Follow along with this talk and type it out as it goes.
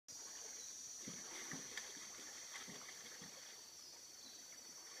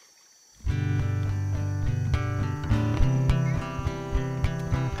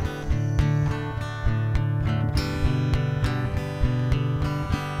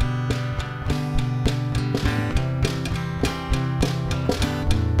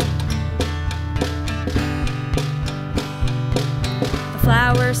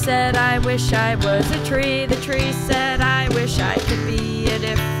flower said, I wish I was a tree. The tree said, I wish I could be a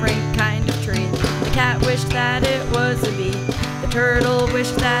different kind of tree. The cat wished that it was a bee. The turtle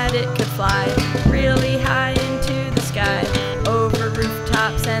wished that it could fly really high into the sky, over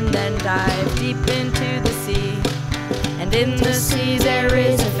rooftops and then dive deep into the sea. And in the sea there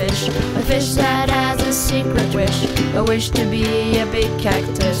is a fish that has a secret wish, a wish to be a big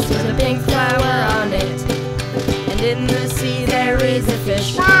cactus with a pink flower on it. And in the sea there is a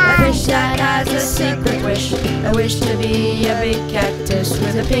fish that has a secret wish, a wish to be a big cactus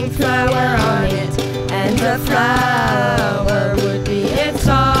with a pink flower on it. And the flower would be its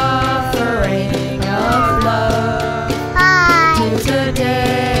offering of love to the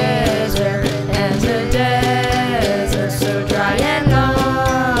desert, and the desert so dry and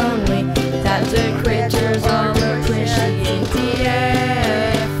lonely that the creatures all appreciate the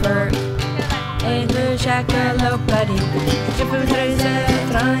effort. Et le jackalope a dit, je voudrais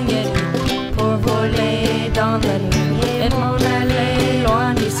être un yeti pour voler dans la nuit et m'en aller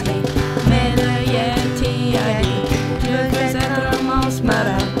loin d'ici. Mais le yeti a dit, je voudrais être un monstre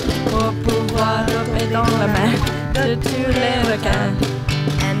marin pour pouvoir choper dans la main de tous les requins.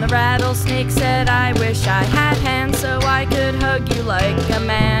 And the rattlesnake said, I wish I had hands so I could hug you like a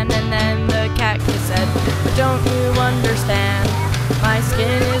man. And then the cactus said, but don't you understand? My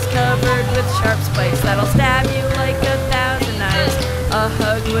skin is covered with sharp spikes that'll stab you like 1,000 knives. A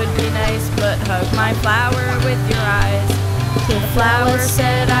hug would be nice, but hug my flower with your eyes. The flower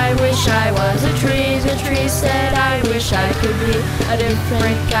said, I wish I was a tree. The tree said, I wish I could be a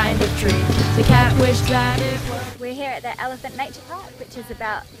different kind of tree. The cat wished that it was. We're here at the Elephant Nature Park, which is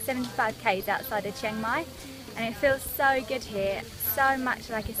about 75 k's outside of Chiang Mai, and it feels so good here, so much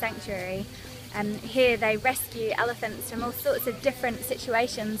like a sanctuary. Here they rescue elephants from all sorts of different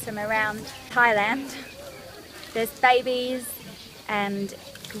situations from around Thailand. There's babies and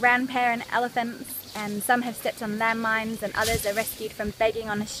grandparent elephants, and some have stepped on landmines and others are rescued from begging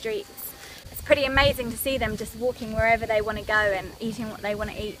on the streets. It's pretty amazing to see them just walking wherever they want to go and eating what they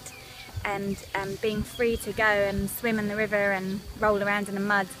want to eat, and being free to go and swim in the river and roll around in the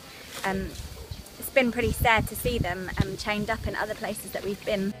mud. It's been pretty sad to see them chained up in other places that we've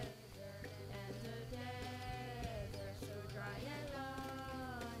been.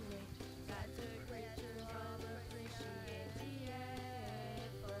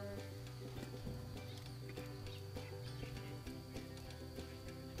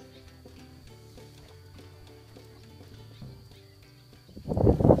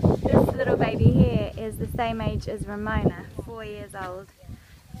 This little baby here is the same age as Ramona, 4 years old,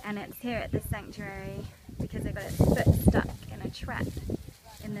 and it's here at the sanctuary because it got its foot stuck in a trap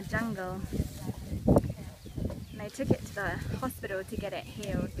in the jungle. And they took it to the hospital to get it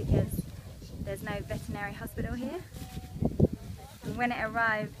healed because there's no veterinary hospital here. And when it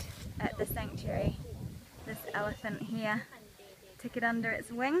arrived at the sanctuary, this elephant here took it under its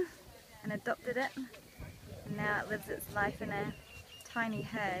wing and adopted it, and now it lives its life in a tiny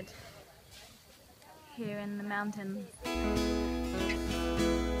herd here in the mountains.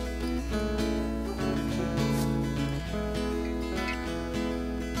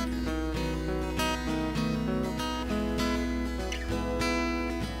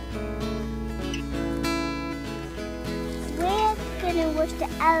 We're gonna watch the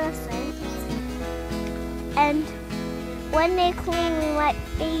elephants, and when they call we might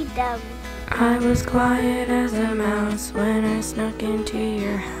feed them. I was quiet as a mouse when I snuck into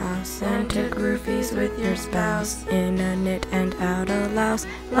your house and took roofies with your spouse in a knit and out a louse.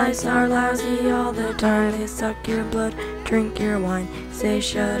 Lice are lousy all the time, they suck your blood, drink your wine, say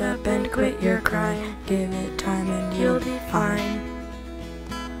shut up and quit your crying, give it time and you'll be fine.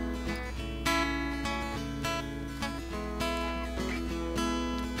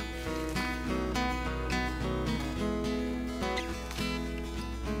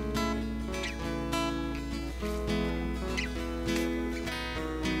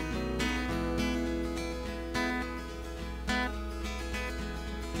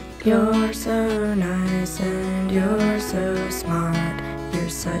 You're so nice and you're so smart. You're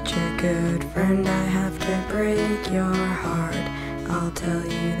such a good friend, I have to break your heart. I'll tell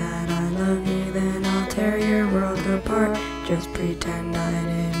you that I love you, then I'll tear your world apart. Just pretend I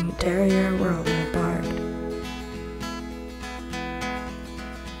didn't tear your world apart.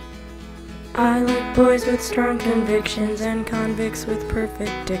 I like boys with strong convictions and convicts with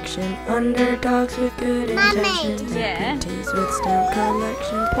perfect diction, underdogs with good intentions, and PTs with stamp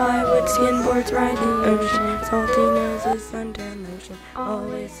collections, plywood skin boards ride the ocean, salty noses, suntan lotion,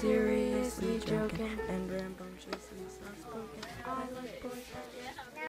 always seriously joking and rambunctiously soft spoken. I like boys.